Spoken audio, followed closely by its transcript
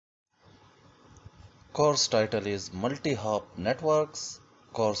Course title is Multi-Hop Networks,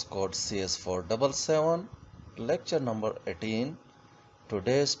 course code CS477, lecture number 18.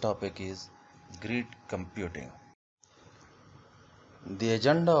 Today's topic is grid computing. The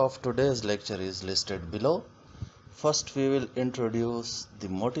agenda of today's lecture is listed below. First, we will introduce the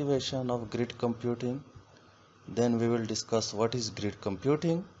motivation of grid computing. Then we will discuss what is grid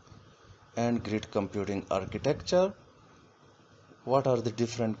computing and grid computing architecture. What are the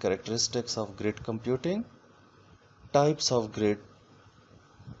different characteristics of grid computing? Types of grid.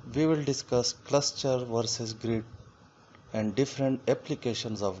 We will discuss cluster versus grid and different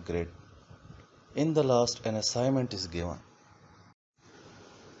applications of grid. In the last, an assignment is given.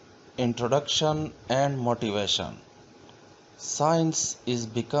 Introduction and motivation. Science is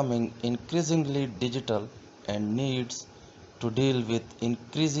becoming increasingly digital and needs to deal with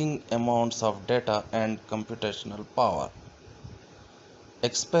increasing amounts of data and computational power.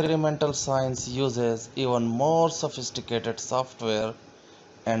 Experimental science uses even more sophisticated software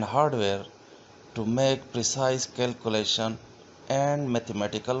and hardware to make precise calculation and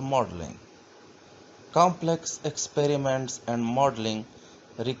mathematical modeling. Complex experiments and modeling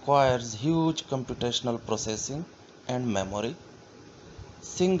requires huge computational processing and memory.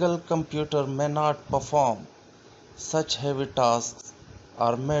 Single computer may not perform such heavy tasks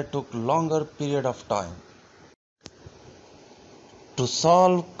or may take longer period of time. To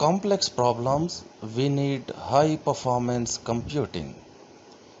solve complex problems, we need high performance computing,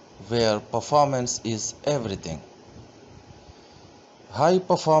 where performance is everything. High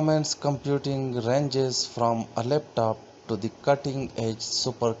performance computing ranges from a laptop to the cutting edge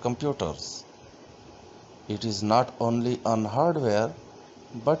supercomputers. It is not only on hardware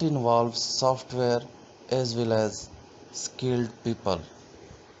but involves software as well as skilled people.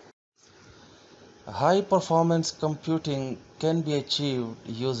 High performance computing can be achieved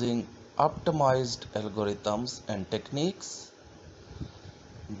using optimized algorithms and techniques,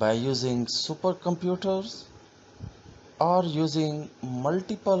 by using supercomputers, or using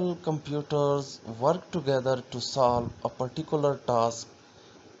multiple computers work together to solve a particular task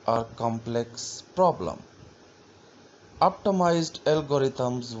or complex problem. Optimized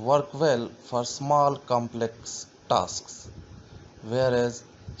algorithms work well for small complex tasks, whereas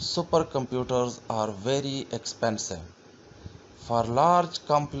supercomputers are very expensive. For large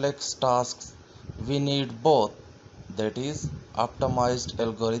complex tasks, we need both, that is, optimized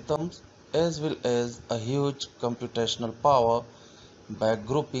algorithms as well as a huge computational power by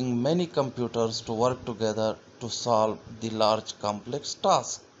grouping many computers to work together to solve the large complex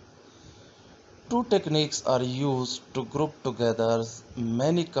task. Two techniques are used to group together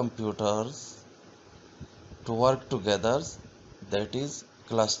many computers to work together, that is,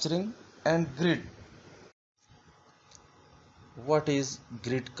 clustering and grid. What is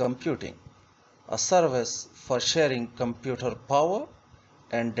grid computing? A service for sharing computer power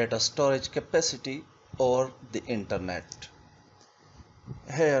and data storage capacity over the internet.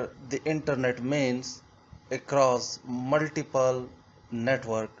 Here the internet means across multiple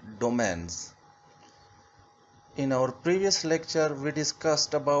network domains. In our previous lecture we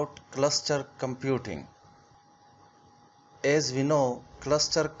discussed about cluster computing. As we know,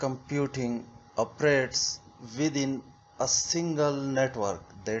 cluster computing operates within a single network,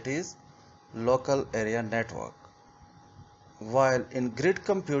 that is, local area network. While in grid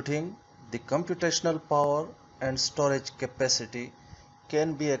computing, the computational power and storage capacity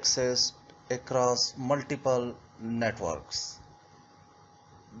can be accessed across multiple networks.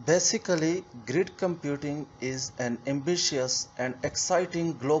 Basically, grid computing is an ambitious and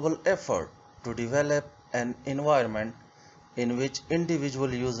exciting global effort to develop an environment in which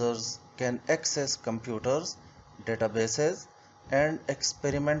individual users can access computers, databases, and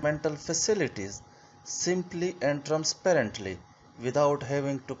experimental facilities simply and transparently without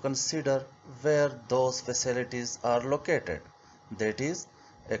having to consider where those facilities are located, that is,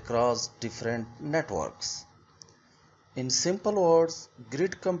 across different networks. In simple words,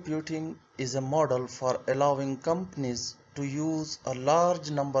 grid computing is a model for allowing companies to use a large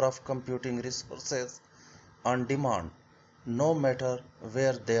number of computing resources on demand, no matter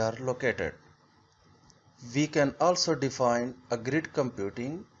where they are located. We can also define a grid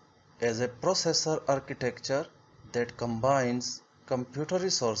computing as a processor architecture that combines computer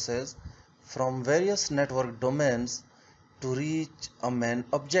resources from various network domains to reach a main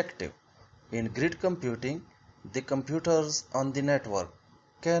objective. In grid computing, the computers on the network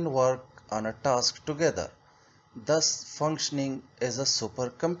can work on a task together, thus functioning as a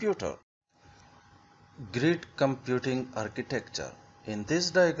supercomputer. Grid computing architecture. In this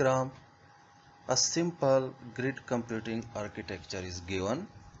diagram, a simple grid computing architecture is given.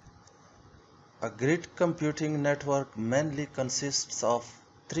 A grid computing network mainly consists of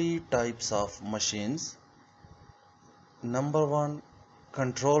three types of machines. Number one,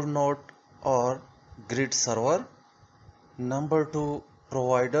 control node or grid server. Number two,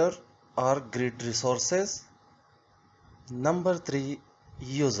 provider or grid resources. Number three,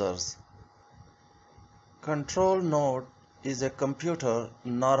 users. Control node is a computer,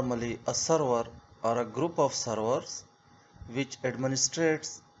 normally a server or a group of servers, which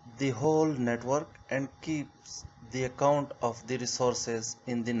administrates the whole network and keeps the account of the resources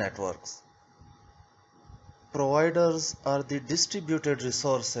in the networks. Providers are the distributed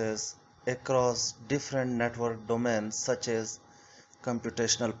resources across different network domains such as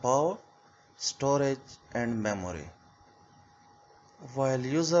computational power, storage, and memory. While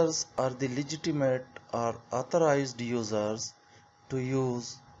users are the legitimate or authorized users to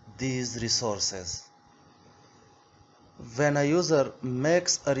use these resources. When a user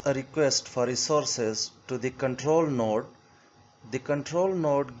makes a request for resources to the control node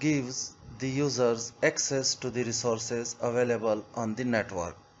gives the users access to the resources available on the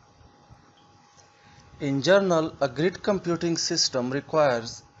network. In general, a grid computing system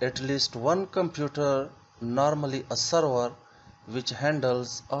requires at least one computer, normally a server, which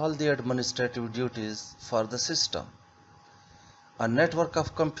handles all the administrative duties for the system. A network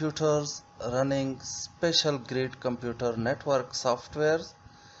of computers running special grid computer network softwares.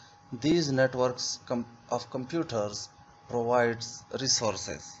 These networks of computers provides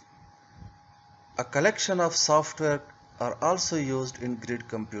resources. A collection of software are also used in grid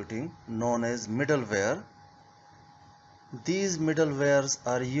computing known as middleware. These middlewares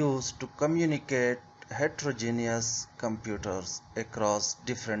are used to communicate heterogeneous computers across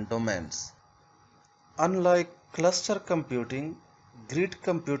different domains. Unlike cluster computing, grid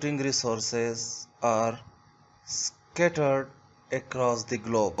computing resources are scattered across the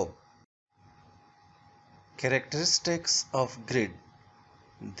globe. Characteristics of grid.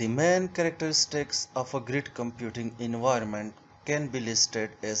 The main characteristics of a grid computing environment can be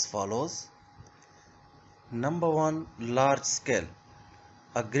listed as follows. Number one, large scale.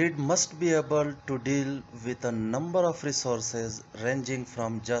 A grid must be able to deal with a number of resources ranging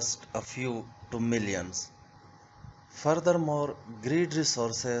from just a few to millions. Furthermore, grid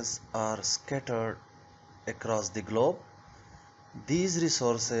resources are scattered across the globe. These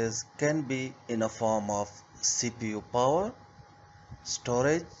resources can be in a form of CPU power,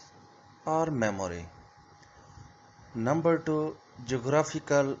 storage, or memory. Number two,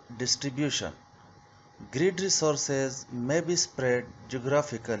 geographical distribution. Grid resources may be spread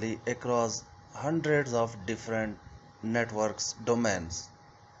geographically across hundreds of different networks domains.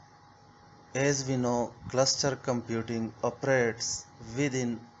 As we know, cluster computing operates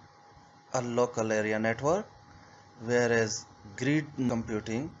within a local area network, whereas grid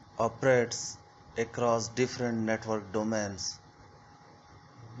computing operates across different network domains.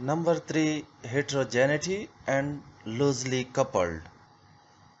 Number three, heterogeneity and loosely coupled.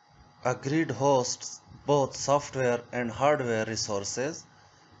 A grid hosts both software and hardware resources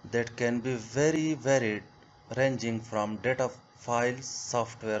that can be very varied, ranging from data files,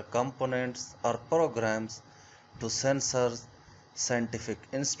 software components or programs to sensors, scientific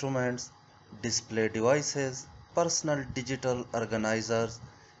instruments, display devices, personal digital organizers,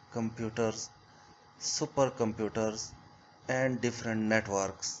 computers, supercomputers, and different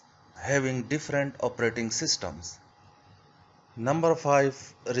networks having different operating systems. Number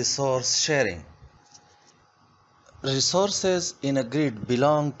 5, resource sharing. Resources in a grid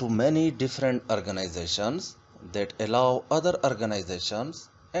belong to many different organizations that allow other organizations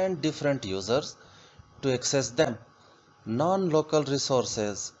and different users to access them. Non-local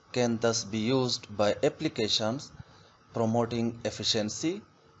resources can thus be used by applications, promoting efficiency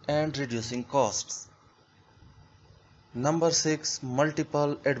and reducing costs. Number 6,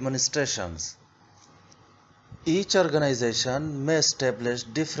 multiple administrations. Each organization may establish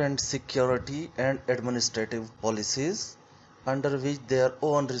different security and administrative policies under which their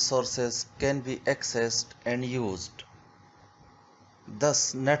own resources can be accessed and used.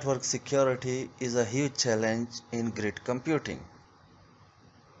 Thus, network security is a huge challenge in grid computing.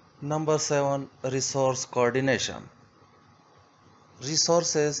 Number 7, resource coordination.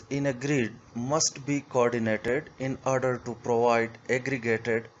 Resources in a grid must be coordinated in order to provide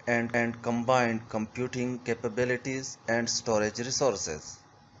aggregated and combined computing capabilities and storage resources.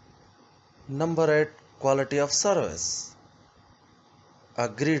 Number 8, quality of service. A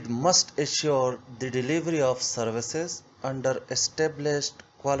grid must assure the delivery of services under established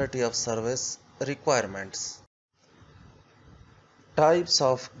quality of service requirements. Types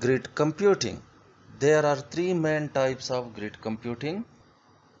of grid computing. There are three main types of grid computing.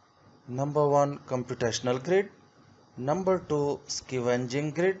 Number 1, computational grid. Number 2,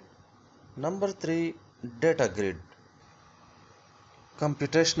 scavenging grid. Number 3, data grid.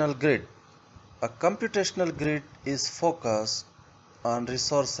 Computational grid. A computational grid is focused on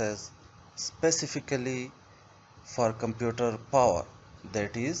resources specifically for computer power,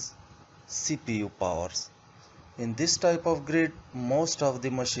 that is CPU powers. In this type of grid, most of the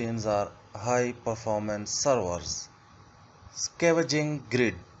machines are high performance servers. Scavenging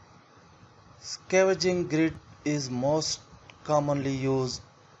grid. Scavenging grid is most commonly used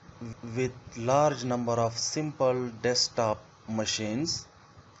with large number of simple desktop machines.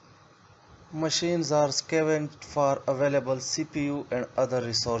 Machines are scavenged for available CPU and other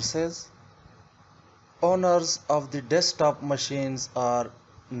resources. Owners of the desktop machines are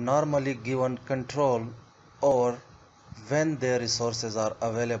normally given control over when their resources are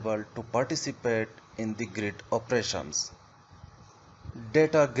available to participate in the grid operations.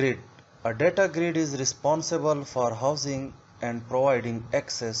 Data grid. A data grid is responsible for housing and providing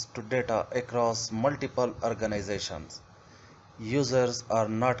access to data across multiple organizations. Users are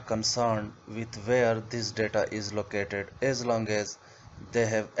not concerned with where this data is located as long as they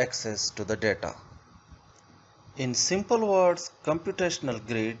have access to the data. In simple words, computational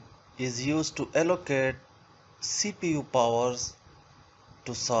grid is used to allocate CPU powers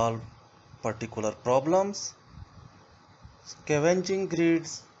to solve particular problems. Scavenging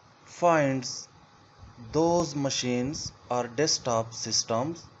grids finds those machines or desktop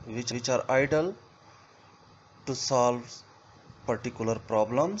systems which are idle to solve particular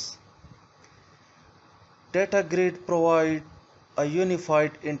problems. Data grid provide a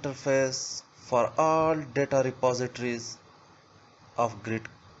unified interface for all data repositories of grid.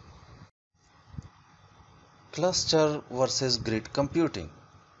 Cluster versus grid computing.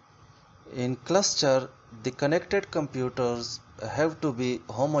 In cluster, the connected computers have to be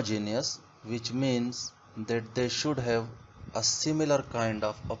homogeneous, which means that they should have a similar kind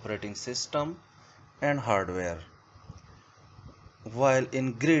of operating system and hardware. While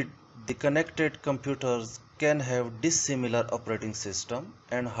in grid, the connected computers can have dissimilar operating system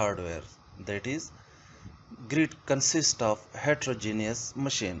and hardware. That is, grid consists of heterogeneous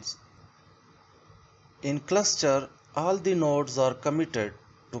machines. In cluster, all the nodes are committed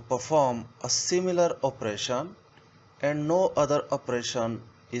to perform a similar operation and no other operation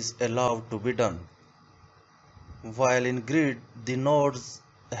is allowed to be done. While in grid, the nodes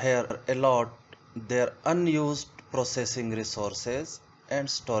here allot their unused processing resources and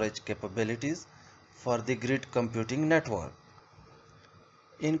storage capabilities for the grid computing network.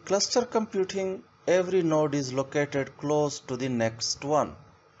 In cluster computing, every node is located close to the next one,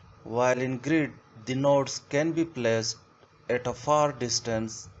 while in grid, the nodes can be placed at a far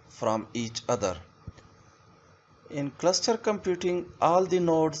distance from each other. In cluster computing, all the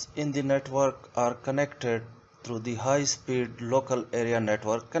nodes in the network are connected through the high-speed local area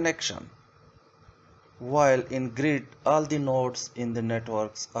network connection, while in grid, all the nodes in the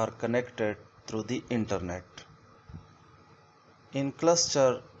networks are connected through the internet. In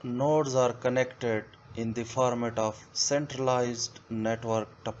cluster, nodes are connected in the format of centralized network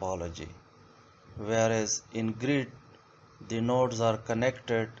topology, whereas in grid, the nodes are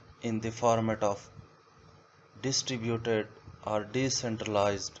connected in the format of distributed or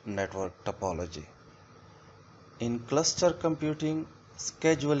decentralized network topology. In cluster computing,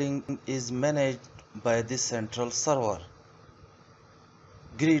 scheduling is managed by the central server.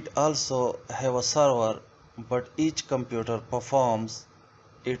 Grid also have a server, but each computer performs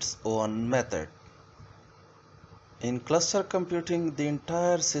its own method. In cluster computing, the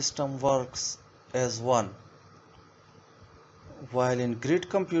entire system works as one, while in grid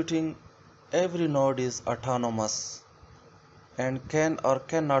computing, every node is autonomous and can or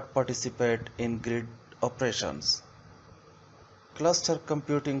cannot participate in grid operations. Cluster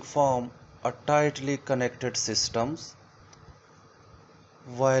computing form a tightly connected systems,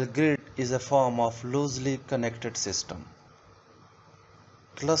 while grid is a form of loosely connected system.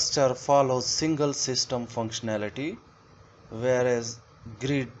 Cluster follows single system functionality, whereas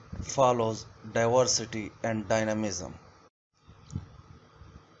grid follows diversity and dynamism.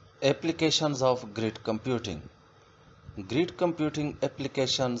 Applications of grid computing. Grid computing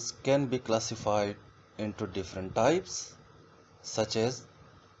applications can be classified into different types, such as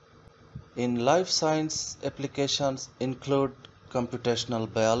in life science applications include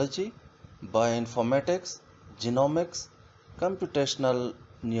computational biology, bioinformatics, genomics, computational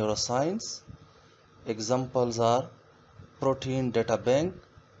neuroscience. Examples are Protein Data Bank,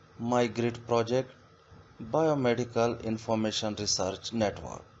 MyGrid Project, Biomedical Information Research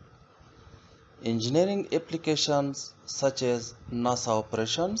Network. Engineering applications such as NASA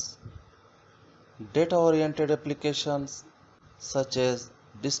operations, Data-oriented applications such as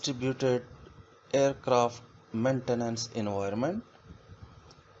distributed aircraft maintenance environment,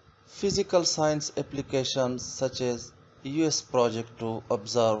 physical science applications such as US project to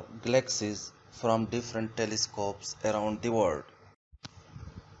observe galaxies from different telescopes around the world.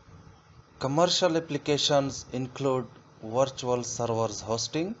 Commercial applications include virtual servers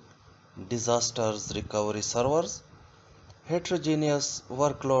hosting, disasters recovery servers, heterogeneous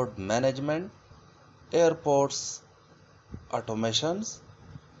workload management, airports automations,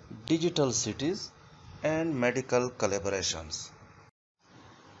 digital cities, and medical collaborations.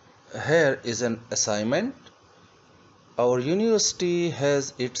 Here is an assignment. Our university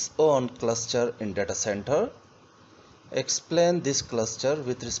has its own cluster in data center. Explain this cluster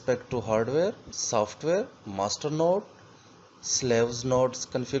with respect to hardware, software, master node, slaves nodes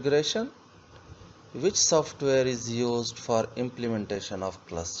configuration. Which software is used for implementation of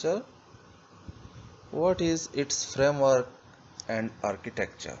cluster? What is its framework and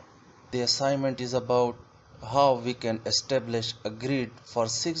architecture? The assignment is about how we can establish a grid for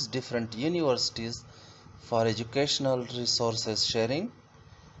 6 different universities for educational resources sharing.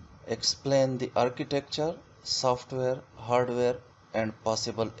 Explain the architecture, software, hardware, and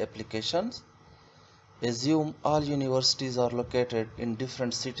possible applications. Assume all universities are located in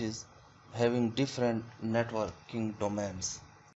different cities having different networking domains.